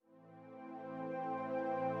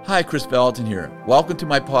Hi, Chris Valentin here. Welcome to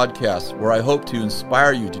my podcast where I hope to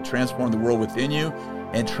inspire you to transform the world within you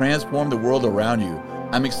and transform the world around you.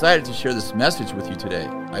 I'm excited to share this message with you today.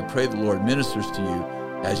 I pray the Lord ministers to you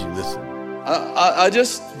as you listen. I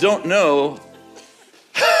just don't know.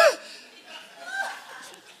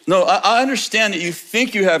 No, I understand that you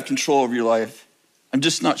think you have control over your life. I'm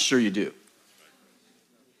just not sure you do.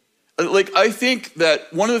 I think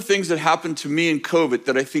that one of the things that happened to me in COVID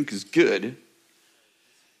that I think is good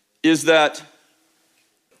is that,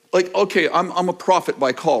 I'm a prophet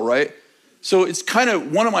by call, right? So it's kind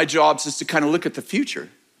of, one of my jobs is to kind of look at the future.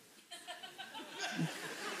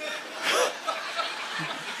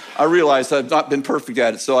 I realize I've not been perfect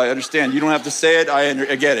at it, so I understand. You don't have to say it,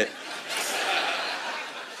 I get it.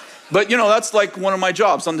 But, that's like one of my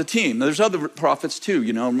jobs on the team. There's other prophets too,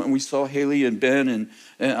 We saw Haley and Ben, and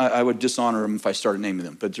I would dishonor them if I started naming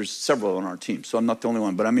them. But there's several on our team, so I'm not the only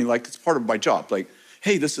one. But it's part of my job.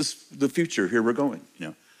 Hey, this is the future. Here we're going,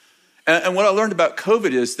 And what I learned about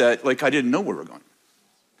COVID is that, I didn't know where we're going.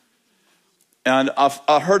 And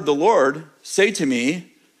I heard the Lord say to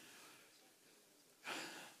me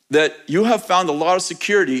that you have found a lot of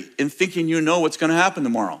security in thinking you know what's going to happen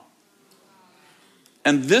tomorrow.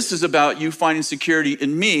 And this is about you finding security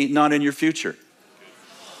in me, not in your future.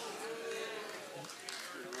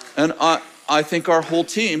 And I think our whole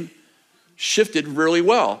team shifted really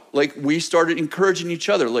well. We started encouraging each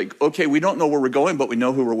other. Okay, we don't know where we're going, but we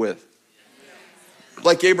know who we're with.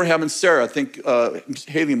 Like Abraham and Sarah, I think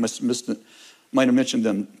Haley might have mentioned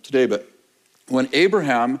them today, but when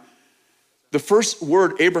Abraham, the first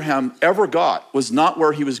word Abraham ever got was not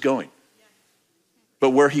where he was going, but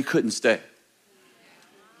where he couldn't stay.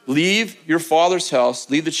 Leave your father's house,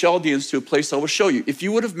 leave the Chaldeans to a place I will show you. If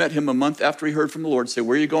you would have met him a month after he heard from the Lord, say,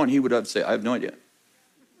 where are you going? He would have said, I have no idea.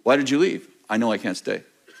 Why did you leave? I know I can't stay.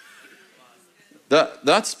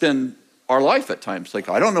 That's been our life at times.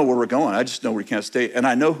 I don't know where we're going. I just know we can't stay. And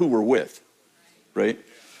I know who we're with, right?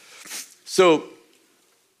 So,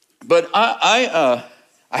 but I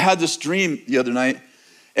had this dream the other night.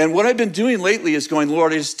 And what I've been doing lately is going,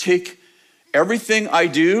 Lord, I just take everything I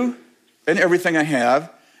do and everything I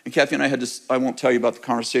have. And Kathy and I had this, I won't tell you about the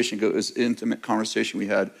conversation, it was an intimate conversation we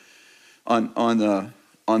had on the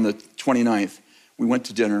 29th. We went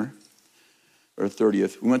to dinner, or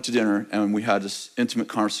 30th. We went to dinner and we had this intimate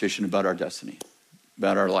conversation about our destiny,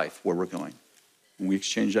 about our life, where we're going. And we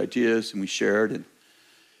exchanged ideas and we shared.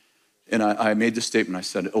 And I made this statement. I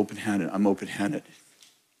said, open-handed. I'm open-handed.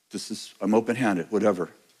 I'm open-handed, whatever.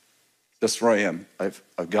 That's where I am. I've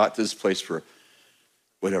got this place for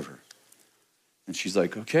whatever. And she's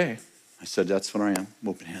like, okay. I said, that's what I am. I'm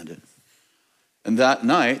open-handed. And that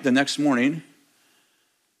night, the next morning,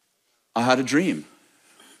 I had a dream.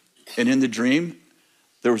 And in the dream,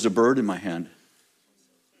 there was a bird in my hand.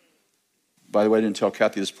 By the way, I didn't tell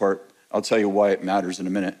Kathy this part. I'll tell you why it matters in a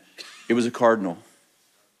minute. It was a cardinal.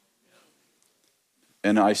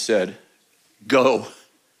 And I said, go.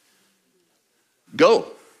 Go.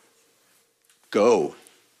 Go.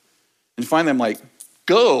 And finally I'm like,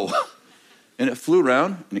 go. And it flew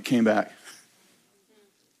around and it came back.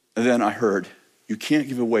 And then I heard, you can't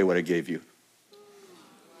give away what I gave you.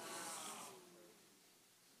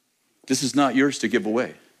 This is not yours to give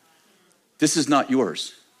away. This is not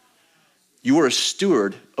yours. You are a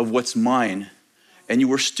steward of what's mine, and you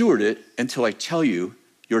will steward it until I tell you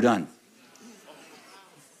you're done.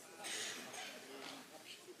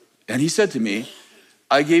 And he said to me,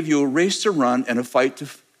 I gave you a race to run and a fight to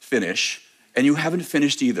finish, and you haven't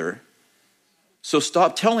finished either. So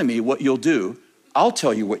stop telling me what you'll do. I'll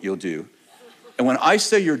tell you what you'll do. And when I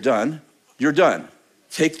say you're done, you're done.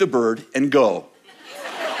 Take the bird and go.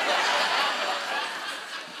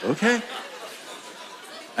 Okay.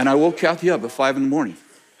 And I woke Kathy up at 5 a.m.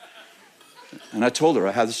 And I told her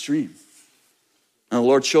I had this dream. And the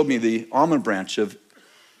Lord showed me the almond branch of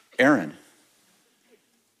Aaron.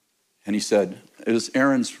 And he said, it was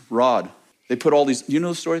Aaron's rod. They put all these, you know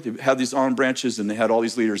the story? They had these almond branches and they had all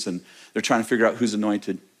these leaders and they're trying to figure out who's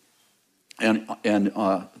anointed. And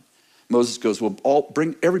Moses goes, well,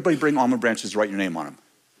 everybody bring almond branches, write your name on them.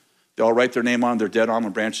 They all write their name on them. They're dead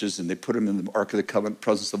almond branches, and they put them in the Ark of the Covenant,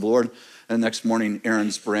 presence of the Lord. And the next morning,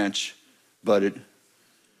 Aaron's branch budded,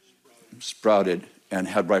 sprouted, and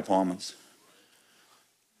had ripe almonds.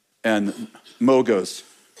 And Mo goes,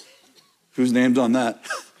 whose name's on that?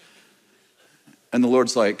 And the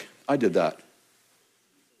Lord's like, I did that.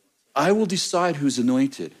 I will decide who's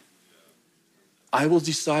anointed. I will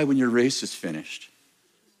decide when your race is finished.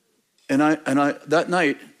 And I that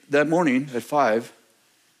night, that morning at 5,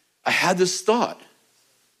 I had this thought,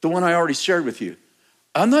 the one I already shared with you.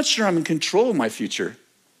 I'm not sure I'm in control of my future,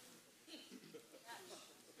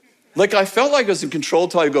 Like I felt like I was in control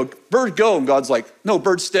until I go, bird, go. And God's like, no,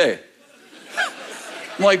 bird, stay.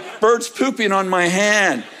 I'm like, bird's pooping on my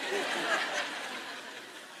hand.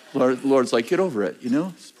 Lord's like, get over it,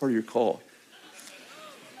 it's part of your call.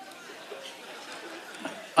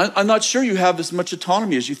 I'm not sure you have as much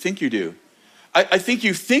autonomy as you think you do. I think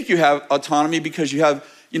you have autonomy because you have,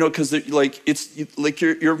 because it's like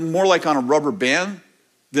you're more like on a rubber band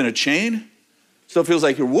than a chain. So it feels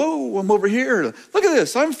like whoa, I'm over here. Look at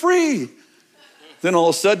this, I'm free. Then all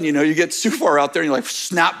of a sudden, you get too far out there and you're like,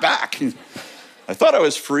 snap back. I thought I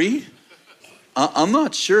was free. I'm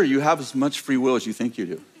not sure you have as much free will as you think you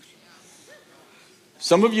do.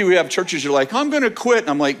 Some of you who have churches, you're like, I'm going to quit. And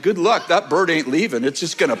I'm like, good luck. That bird ain't leaving. It's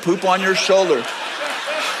just going to poop on your shoulder.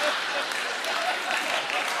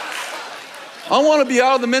 I want to be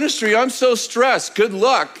out of the ministry. I'm so stressed. Good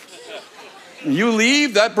luck. You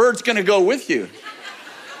leave, that bird's going to go with you.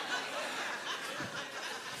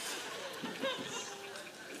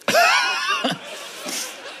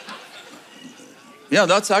 Yeah,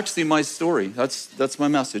 that's actually my story. That's my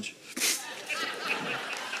message.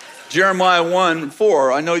 Jeremiah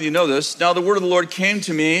 1:4, I know you know this. Now the word of the Lord came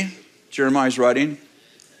to me, Jeremiah's writing,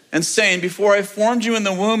 and saying, before I formed you in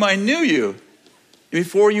the womb, I knew you. And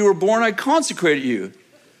before you were born, I consecrated you.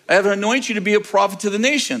 I have anointed you to be a prophet to the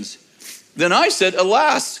nations. Then I said,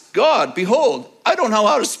 alas, God, behold, I don't know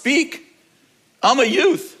how to speak. I'm a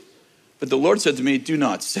youth. But the Lord said to me, do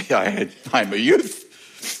not say I'm a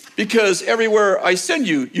youth, because everywhere I send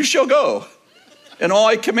you, you shall go. And all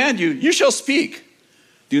I command you, you shall speak.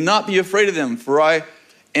 Do not be afraid of them, for I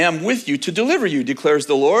am with you to deliver you, declares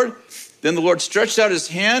the Lord. Then the Lord stretched out his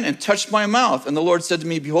hand and touched my mouth. And the Lord said to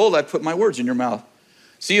me, behold, I put my words in your mouth.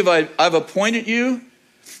 See, I've appointed you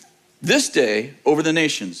this day over the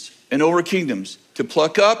nations and over kingdoms, to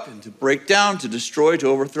pluck up and to break down, to destroy, to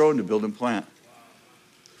overthrow, and to build and plant.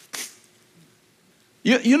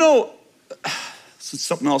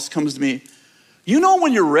 Something else comes to me.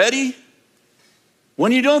 When you're ready,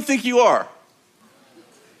 when you don't think you are.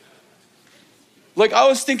 Like I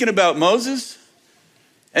was thinking about Moses,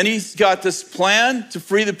 and he's got this plan to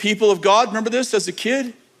free the people of God. Remember this as a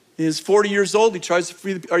kid? He's 40 years old. He tries to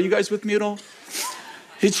free are you guys with me at all?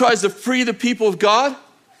 He tries to free the people of God.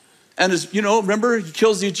 And remember, he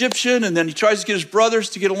kills the Egyptian, and then he tries to get his brothers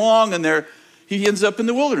to get along, and he ends up in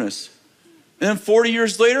the wilderness. And then 40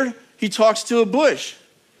 years later, he talks to a bush,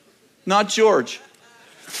 not George.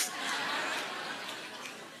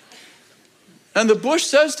 And the bush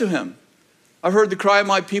says to him, I've heard the cry of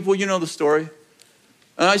my people, you know the story.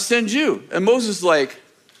 And I send you. And Moses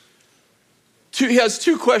he has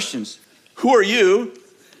two questions. Who are you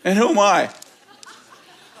and who am I?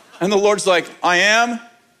 And the Lord's like, I am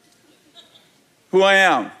who I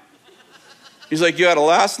am. He's like, you got a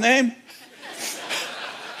last name?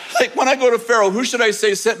 Like when I go to Pharaoh, who should I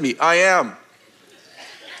say sent me? I am.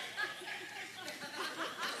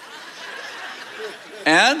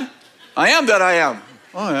 And I am that I am.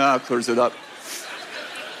 Oh yeah, that clears it up.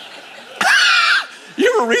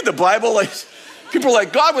 You ever read the Bible? Like people are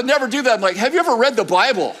like, God would never do that. I'm like, have you ever read the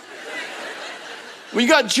Bible? Well, you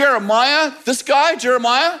got Jeremiah, this guy,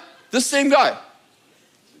 this same guy.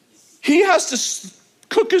 He has to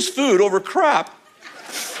cook his food over crap.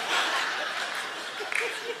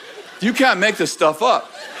 You can't make this stuff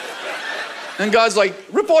up. And God's like,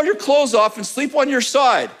 rip all your clothes off and sleep on your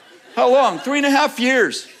side. How long? 3.5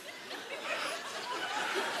 years.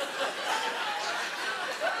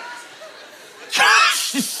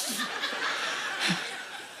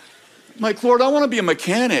 I'm like, Lord, I want to be a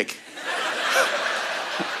mechanic.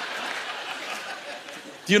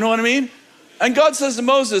 Do you know what I mean? And God says to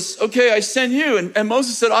Moses, okay, I send you. And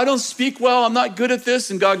Moses said, I don't speak well. I'm not good at this.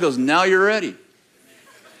 And God goes, now you're ready.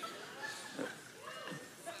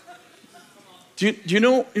 Do you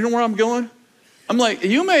know where I'm going? I'm like,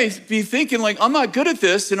 you may be thinking like, I'm not good at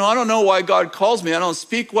this. I don't know why God calls me. I don't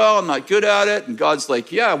speak well. I'm not good at it. And God's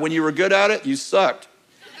like, yeah, when you were good at it, you sucked.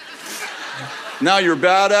 Now you're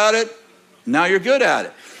bad at it. Now you're good at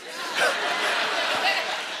it.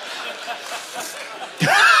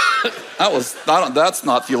 That's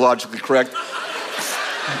not theologically correct.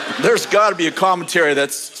 There's got to be a commentary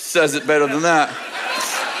that says it better than that.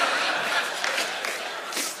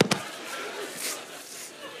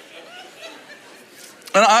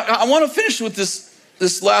 And I want to finish with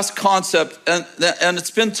this last concept, and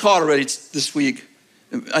it's been taught already this week,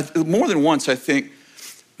 more than once, I think.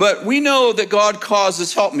 But we know that God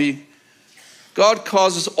causes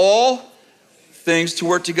all things to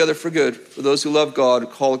work together for good for those who love God, who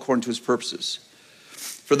call according to his purposes.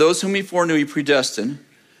 For those whom he foreknew, he predestined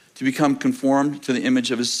to become conformed to the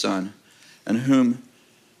image of his Son, and whom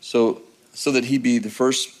So that he be the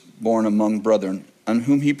firstborn among brethren, and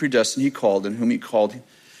whom he predestined, he called, and whom he called,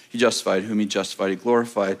 he justified, whom he justified, he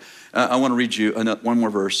glorified. I want to read you one more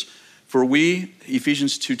verse. For we,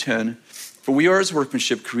 Ephesians 2:10, for we are his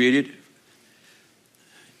workmanship, created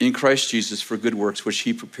in Christ Jesus for good works, which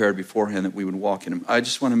he prepared beforehand that we would walk in him. I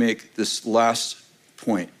just want to make this last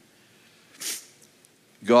point.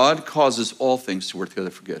 God causes all things to work together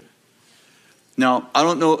for good. Now, I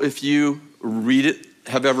don't know if you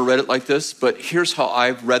have ever read it like this, but here's how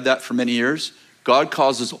I've read that for many years. God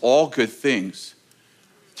causes all good things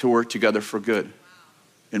to work together for good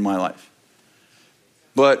in my life.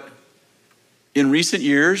 But in recent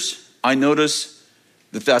years, I notice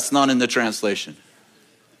that that's not in the translation.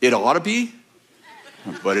 It ought to be,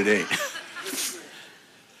 but it ain't.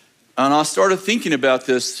 And I started thinking about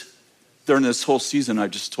this during this whole season I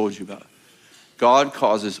just told you about. God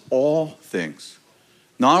causes all things,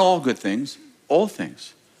 not all good things, all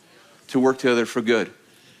things to work together for good.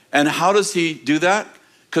 And how does he do that?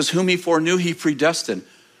 Because whom he foreknew, he predestined.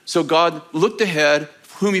 So God looked ahead,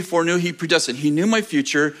 whom he foreknew, he predestined. He knew my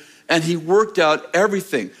future, and he worked out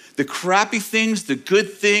everything. The crappy things, the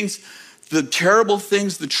good things, the terrible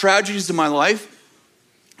things, the tragedies of my life,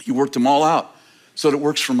 he worked them all out so that it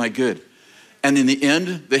works for my good. And in the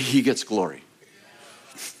end, that he gets glory.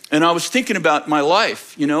 And I was thinking about my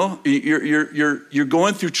life, you know, you're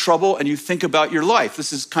going through trouble and you think about your life.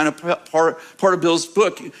 This is kind of part of Bill's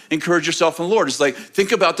book, Encourage Yourself in the Lord. It's like,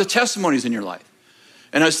 think about the testimonies in your life.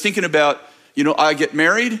 And I was thinking about, you know, I get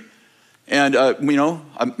married and, you know,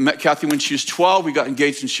 I met Kathy when she was 12. We got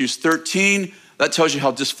engaged when she was 13. That tells you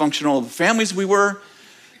how dysfunctional the families we were.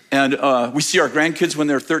 And we see our grandkids when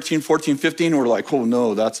they're 13, 14, 15. And we're like, oh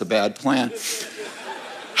no, that's a bad plan.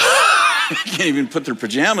 Can't even put their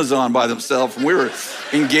pajamas on by themselves, and we were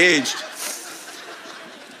engaged.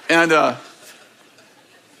 And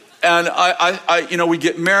I, you know, we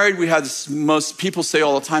get married. We had this, most people say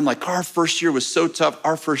all the time, like, our first year was so tough.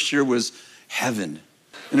 Our first year was heaven,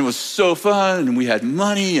 and it was so fun. And we had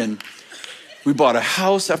money, and we bought a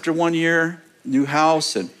house after 1 year, new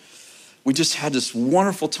house, and we just had this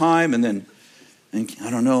wonderful time. And then, and I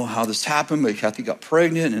don't know how this happened, but Kathy got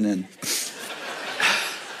pregnant, and then.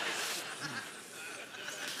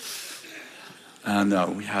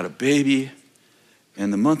 And we had a baby,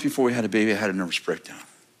 and the month before we had a baby, I had a nervous breakdown.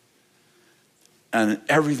 And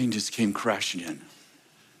everything just came crashing in.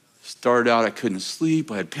 Started out, I couldn't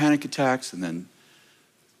sleep, I had panic attacks, and then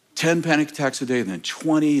 10 panic attacks a day, and then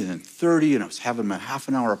 20, and then 30, and I was having them a half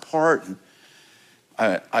an hour apart. And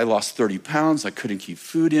I lost 30 pounds, I couldn't keep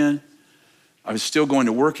food in. I was still going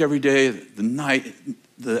to work every day.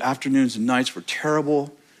 The afternoons and nights were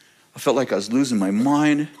terrible. I felt like I was losing my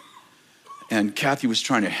mind. And Kathy was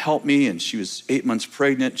trying to help me, and she was 8 months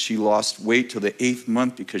pregnant. She lost weight till the 8th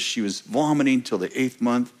month because she was vomiting till the 8th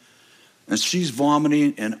month. And she's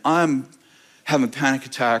vomiting, and I'm having panic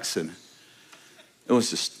attacks, and it was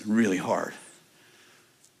just really hard.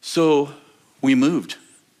 So we moved.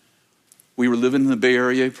 We were living in the Bay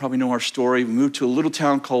Area. You probably know our story. We moved to a little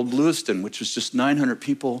town called Lewiston, which was just 900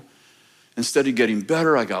 people. Instead of getting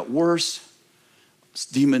better, I got worse.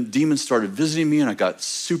 Demons started visiting me, and I got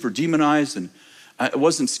super demonized. And it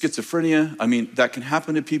wasn't schizophrenia. I mean, that can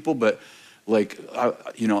happen to people, but like,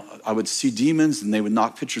 I would see demons, and they would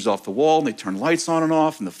knock pictures off the wall, and they'd turn lights on and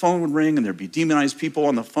off, and the phone would ring, and there'd be demonized people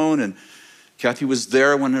on the phone. And Kathy was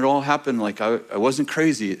there when it all happened. Like, I wasn't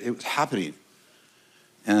crazy. It was happening.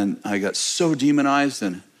 And I got so demonized,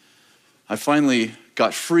 and I finally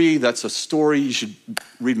got free. That's a story. You should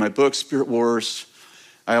read my book, Spirit Wars.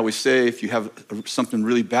 I always say, if you have something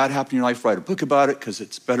really bad happen in your life, write a book about it, because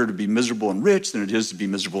it's better to be miserable and rich than it is to be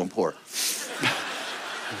miserable and poor.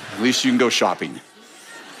 At least you can go shopping.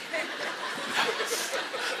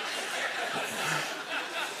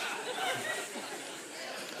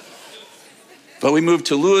 But we moved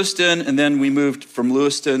to Lewiston, and then we moved from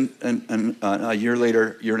Lewiston, and a year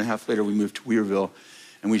and a half later, we moved to Weirville.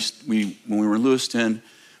 And when we were in Lewiston,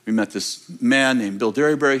 we met this man named Bill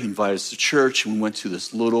Derryberry. He invited us to church, and we went to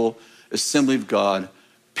this little Assembly of God,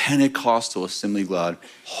 Pentecostal Assembly of God,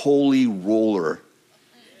 Holy Roller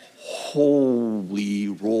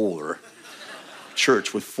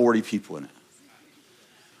church with 40 people in it.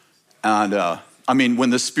 And I mean, when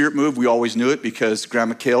the Spirit moved, we always knew it, because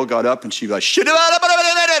Grandma Kale got up and she was like,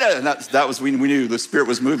 and that was when we knew the Spirit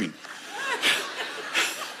was moving.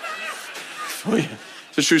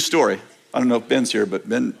 It's a true story. I don't know if Ben's here, but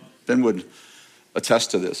Ben would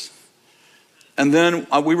attest to this. And then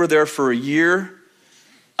we were there for a year,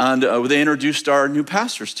 and they introduced our new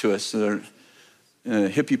pastors to us. A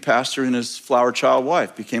hippie pastor and his flower child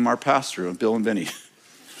wife became our pastor, Bill and Benny.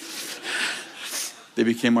 They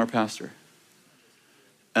became our pastor.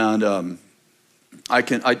 And I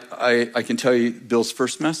can tell you Bill's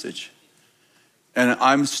first message. And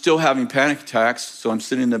I'm still having panic attacks, so I'm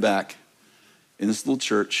sitting in the back in this little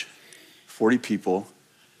church, 40 people,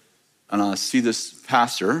 and I see this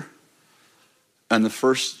pastor, and the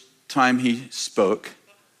first time he spoke,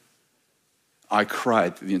 I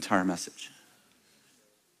cried through the entire message.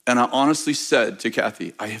 And I honestly said to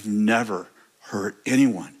Kathy, I have never heard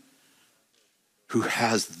anyone who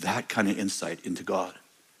has that kind of insight into God.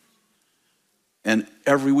 And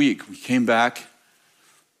every week we came back,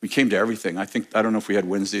 we came to everything. I don't know if we had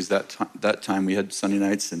Wednesdays that time, we had Sunday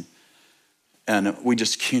nights, and we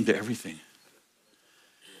just came to everything.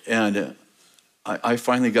 And I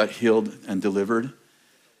finally got healed and delivered.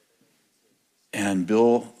 And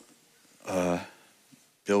Bill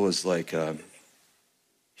was like,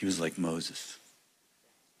 he was like Moses.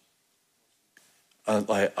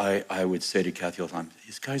 I would say to Kathy all the time,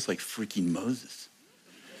 this guy's like freaking Moses.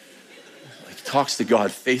 Like he talks to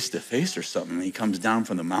God face to face or something, and he comes down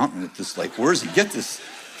from the mountain with this like, where does he get this?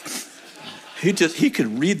 He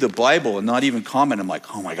could read the Bible and not even comment. I'm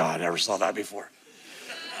like, oh my God, I never saw that before.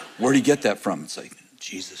 Where'd he get that from? It's like,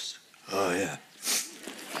 Jesus. Oh yeah.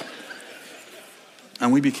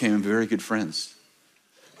 And we became very good friends.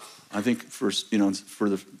 I think for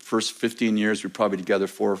the first 15 years, we were probably together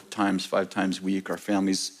 4 times, 5 times a week. Our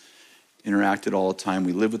families interacted all the time.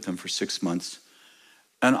 We lived with them for 6 months.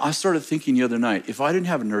 And I started thinking the other night, if I didn't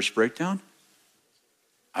have a nervous breakdown,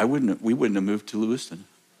 we wouldn't have moved to Lewiston.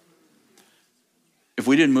 If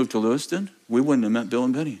we didn't move to Lewiston, we wouldn't have met Bill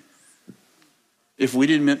and Benny. If we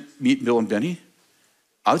didn't meet Bill and Benny,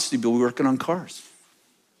 I would still be working on cars.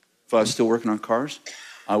 If I was still working on cars,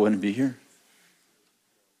 I wouldn't be here.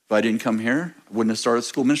 If I didn't come here, I wouldn't have started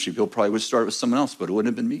school ministry. Bill probably would start with someone else, but it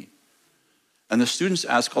wouldn't have been me. And the students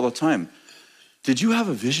ask all the time, did you have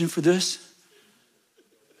a vision for this?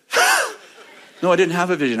 No, I didn't have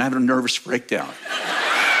a vision. I had a nervous breakdown.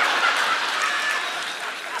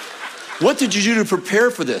 What did you do to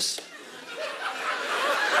prepare for this?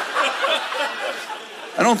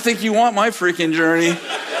 I don't think you want my freaking journey.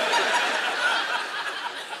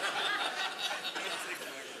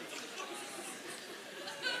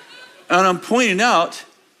 And I'm pointing out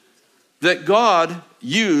that God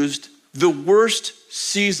used the worst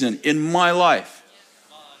season in my life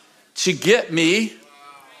to get me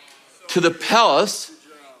to the palace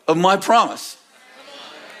of my promise.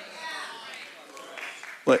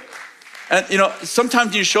 And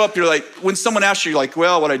sometimes you show up, you're like, when someone asks you, like,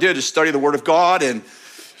 well, what I did is study the Word of God, and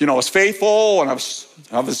I was faithful, and I was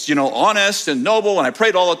honest and noble, and I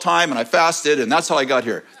prayed all the time, and I fasted, and that's how I got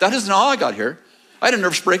here. That isn't how I got here. I had a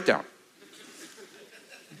nervous breakdown.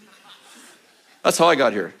 That's how I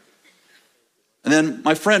got here. And then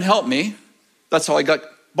my friend helped me. That's how I got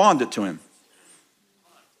bonded to him.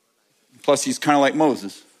 Plus, he's kind of like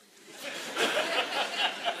Moses.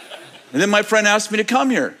 And then my friend asked me to come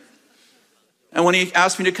here. And when he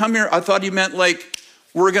asked me to come here, I thought he meant like,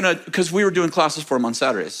 because we were doing classes for him on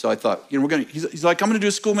Saturdays. So I thought, he's like, I'm going to do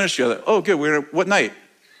a school ministry. I thought, oh, good. What night?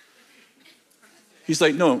 He's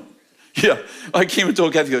like, no. Yeah. I came and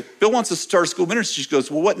told Kathy, Bill wants us to start a school ministry. She goes,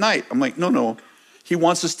 well, what night? I'm like, no. He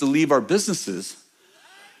wants us to leave our businesses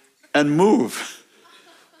and move.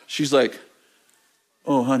 She's like,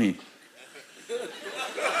 oh, honey.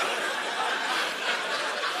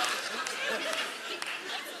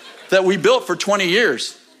 That we built for 20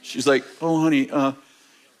 years. She's like, oh, honey,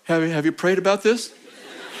 have you prayed about this?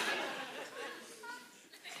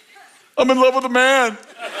 I'm in love with a man.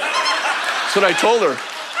 That's what I told her.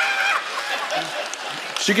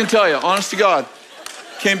 She can tell you, honest to God.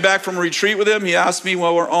 Came back from a retreat with him. He asked me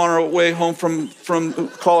while we're on our way home from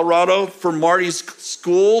Colorado for Marty's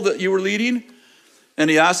school that you were leading. And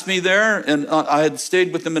he asked me there, and I had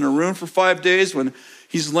stayed with him in a room for 5 days. When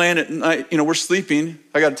he's laying at night, we're sleeping.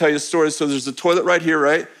 I got to tell you the story. So there's a toilet right here,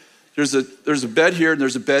 right? There's a bed here, and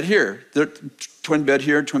there's a bed here. Twin bed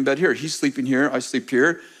here, twin bed here. He's sleeping here, I sleep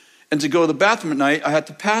here. And to go to the bathroom at night, I had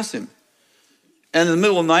to pass him. And in the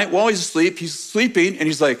middle of the night, while he's asleep, he's sleeping, and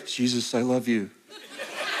he's like, Jesus, I love you.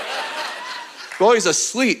 While he's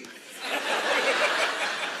asleep.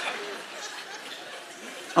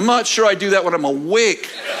 I'm not sure I do that when I'm awake.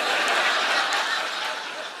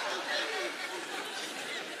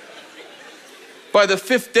 By the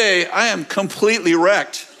 5th day, I am completely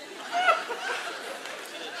wrecked.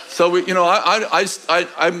 So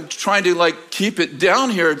I'm trying to keep it down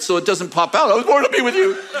here so it doesn't pop out. I was born to be with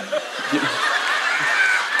you.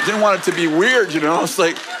 I didn't want it to be weird, It's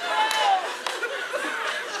like.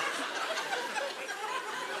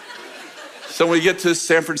 So when we get to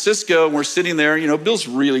San Francisco and we're sitting there, Bill's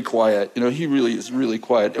really quiet. He really is really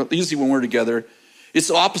quiet. Usually when we're together, it's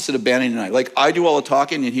the opposite of Banning and I. Like I do all the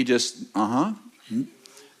talking and he just, Banning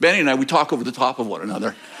and I, we talk over the top of one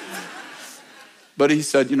another. But he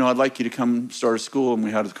said, I'd like you to come start a school. And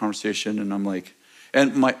we had a conversation and I'm like,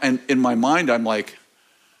 and in my mind, I'm like,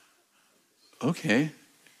 okay.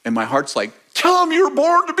 And my heart's like, tell him you were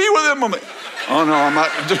born to be with him. I'm like, oh no, I'm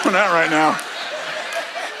not doing that right now.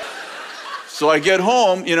 So I get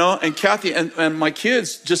home, and Kathy and my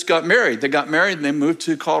kids just got married. They got married and they moved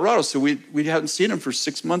to Colorado. So we hadn't seen them for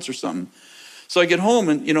 6 months or something. So I get home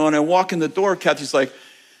and, and I walk in the door. Kathy's like,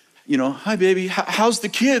 hi baby, how's the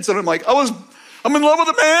kids? And I'm like, I'm in love with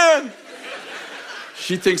a man.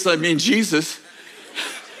 She thinks I mean Jesus.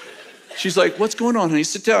 She's like, what's going on, honey?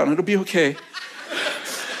 Sit down, it'll be okay.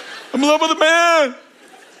 I'm in love with a man.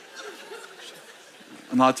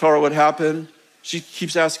 And I tell her what happened. She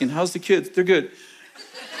keeps asking, how's the kids? They're good.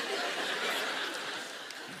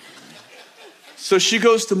 So she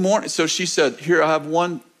goes to morning. So she said, here, I have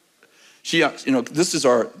one. This is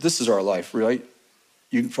our life, right?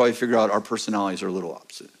 You can probably figure out our personalities are a little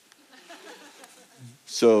opposite.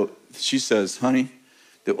 So she says, honey,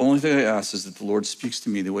 the only thing I ask is that the Lord speaks to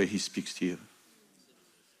me the way he speaks to you.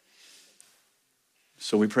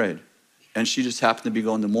 So we prayed. And she just happened to be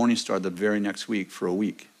going to Morning Star the very next week for a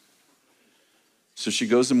week. So she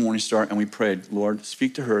goes to Morning Star and we prayed, Lord,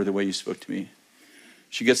 speak to her the way you spoke to me.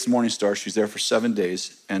 She gets to Morning Star. She's there for 7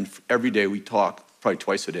 days. And every day we talk, probably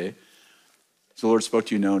twice a day. So the Lord spoke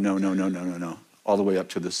to you, no, all the way up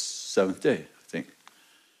to the 7th day, I think.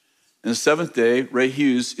 And the 7th day, Ray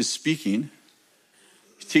Hughes is speaking,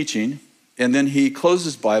 teaching, and then he closes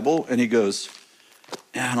his Bible and he goes,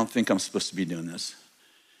 I don't think I'm supposed to be doing this.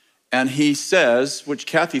 And he says, which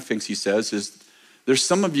Kathy thinks he says, is there's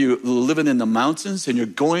some of you living in the mountains and you're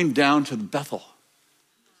going down to Bethel.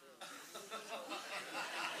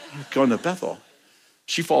 You're going to Bethel.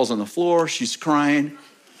 She falls on the floor. She's crying.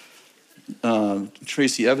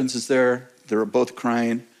 Tracy Evans is there. They're both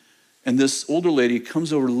crying. And this older lady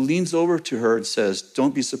comes over, leans over to her and says,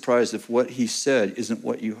 don't be surprised if what he said isn't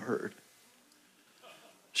what you heard.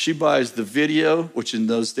 She buys the video, which in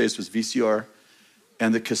those days was VCR,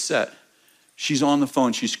 and the cassette. She's on the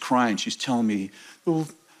phone. She's crying. She's telling me, well,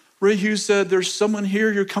 Ray Hughes said there's someone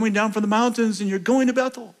here. You're coming down from the mountains and you're going to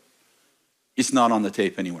Bethel. It's not on the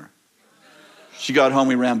tape anywhere. She got home.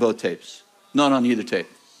 We ran both tapes. Not on either tape.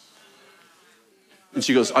 And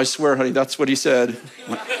she goes, I swear, honey, that's what he said.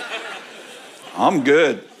 I'm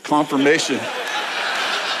good. Confirmation.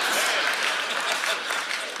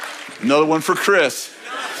 Another one for Chris.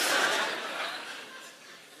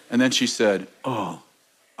 And then she said,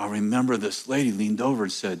 I remember this lady leaned over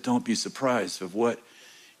and said, don't be surprised if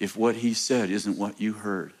what he said isn't what you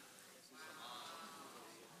heard.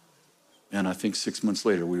 And I think 6 months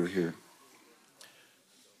later, we were here.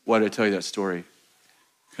 Why did I tell you that story?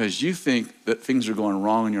 Because you think that things are going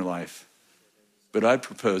wrong in your life. But I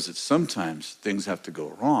propose that sometimes things have to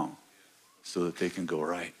go wrong so that they can go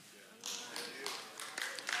right.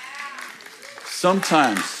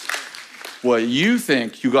 Sometimes what you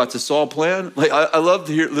think you got this all planned. Like I love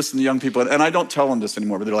to listen to young people, and I don't tell them this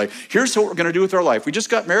anymore, but they're like, here's what we're going to do with our life. We just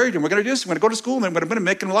got married, and we're going to do this. We're going to go to school, and then we're going to be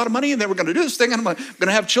making a lot of money, and then we're going to do this thing, and I'm going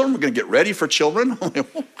to have children. We're going to get ready for children. I'm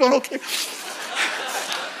like, okay.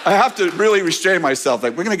 I have to really restrain myself.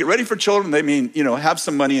 Like, we're going to get ready for children. They mean, have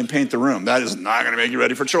some money and paint the room. That is not going to make you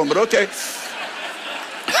ready for children, but okay.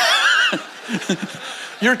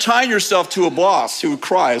 You're tying yourself to a boss who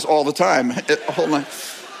cries all the time.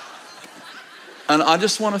 And I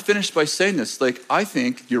just want to finish by saying this. Like, I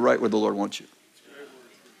think you're right where the Lord wants you.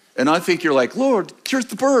 And I think you're like, Lord, here's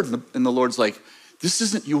the bird. And the Lord's like, this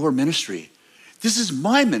isn't your ministry. This is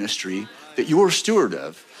my ministry that you're a steward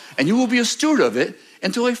of. And you will be a steward of it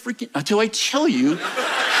until I tell you.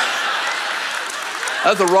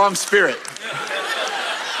 That's the wrong spirit.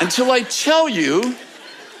 Until I tell you,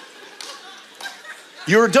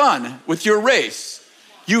 you're done with your race.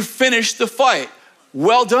 You finished the fight.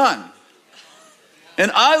 Well done. And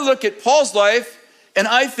I look at Paul's life and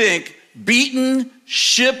I think beaten,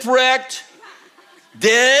 shipwrecked,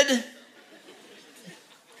 dead,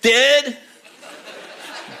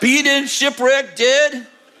 beaten, shipwrecked, dead.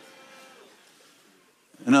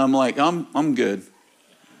 And I'm like, I'm good.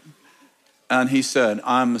 And he said,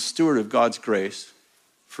 I'm a steward of God's grace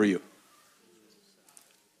for you.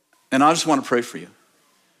 And I just want to pray for you.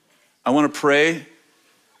 I want to pray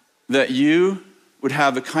that you would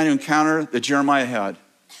have the kind of encounter that Jeremiah had,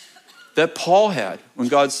 that Paul had when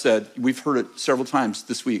God said, we've heard it several times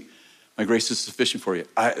this week, my grace is sufficient for you.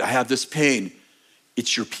 I have this pain.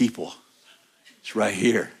 It's your people. It's right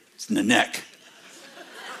here. It's in the neck.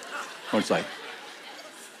 Lord's like,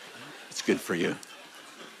 it's good for you.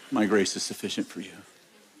 My grace is sufficient for you.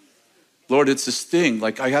 Lord, it's this thing,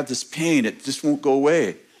 like I have this pain, it just won't go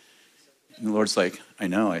away. And the Lord's like, I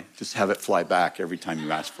know, I just have it fly back every time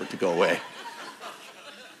you ask for it to go away.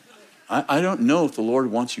 I don't know if the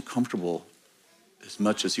Lord wants you comfortable as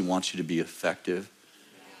much as he wants you to be effective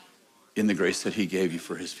in the grace that he gave you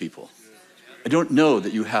for his people. I don't know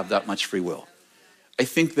that you have that much free will. I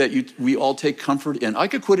think that we all take comfort in, I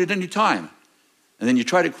could quit at any time. And then you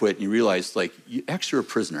try to quit and you realize, like, you're a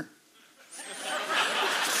prisoner.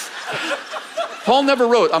 Paul never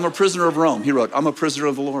wrote, I'm a prisoner of Rome. He wrote, I'm a prisoner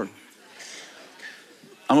of the Lord.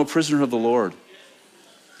 I'm a prisoner of the Lord.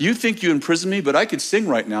 You think you imprison me, but I could sing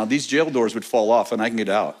right now. These jail doors would fall off and I can get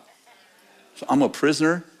out. So I'm a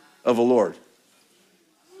prisoner of the Lord.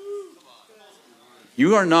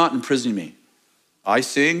 You are not imprisoning me. I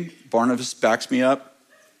sing, Barnabas backs me up,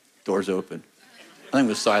 doors open. I think it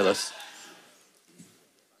was Silas.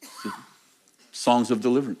 Songs of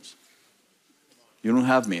deliverance. You don't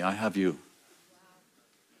have me, I have you.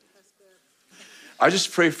 I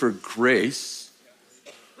just pray for grace.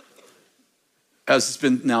 As it's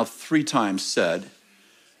been now 3 times said,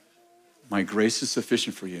 my grace is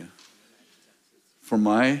sufficient for you. For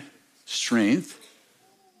my strength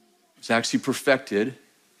is actually perfected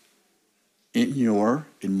in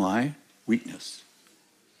my weakness.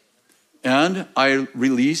 And I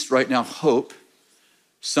release right now hope.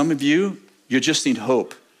 Some of you just need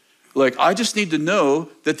hope. Like, I just need to know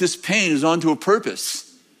that this pain is onto a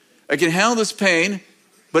purpose. I can handle this pain,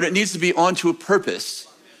 but it needs to be onto a purpose.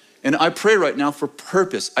 And I pray right now for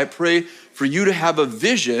purpose. I pray for you to have a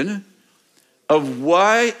vision of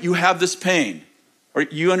why you have this pain. Or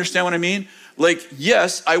you understand what I mean? Like,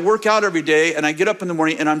 yes, I work out every day and I get up in the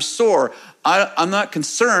morning and I'm sore. I'm not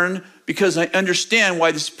concerned because I understand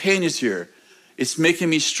why this pain is here. It's making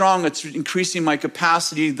me strong. It's increasing my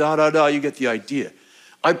capacity, You get the idea.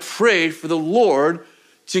 I pray for the Lord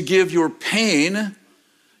to give your pain,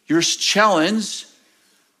 your challenge,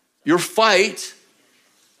 your fight,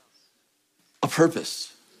 a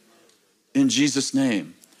purpose in Jesus'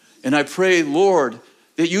 name. And I pray, Lord,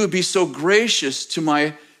 that you would be so gracious to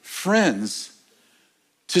my friends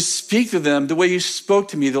to speak to them the way you spoke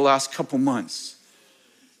to me the last couple months.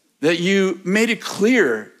 That you made it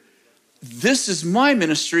clear, this is my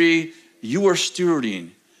ministry, you are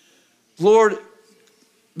stewarding. Lord,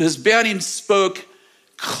 as Banning spoke,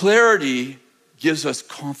 clarity gives us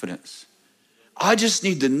confidence. I just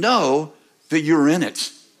need to know that you're in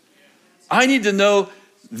it. I need to know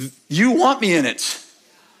you want me in it.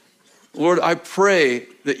 Lord, I pray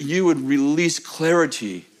that you would release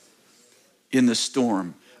clarity in the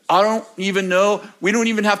storm. I don't even know, we don't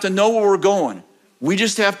even have to know where we're going. We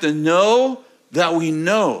just have to know that we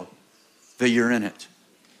know that you're in it.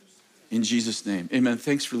 In Jesus' name, amen.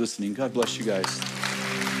 Thanks for listening. God bless you guys.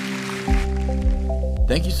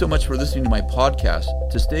 Thank you so much for listening to my podcast.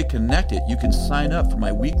 To stay connected, you can sign up for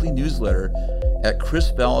my weekly newsletter at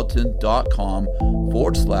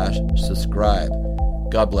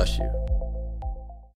chrisvallotton.com/subscribe. God bless you.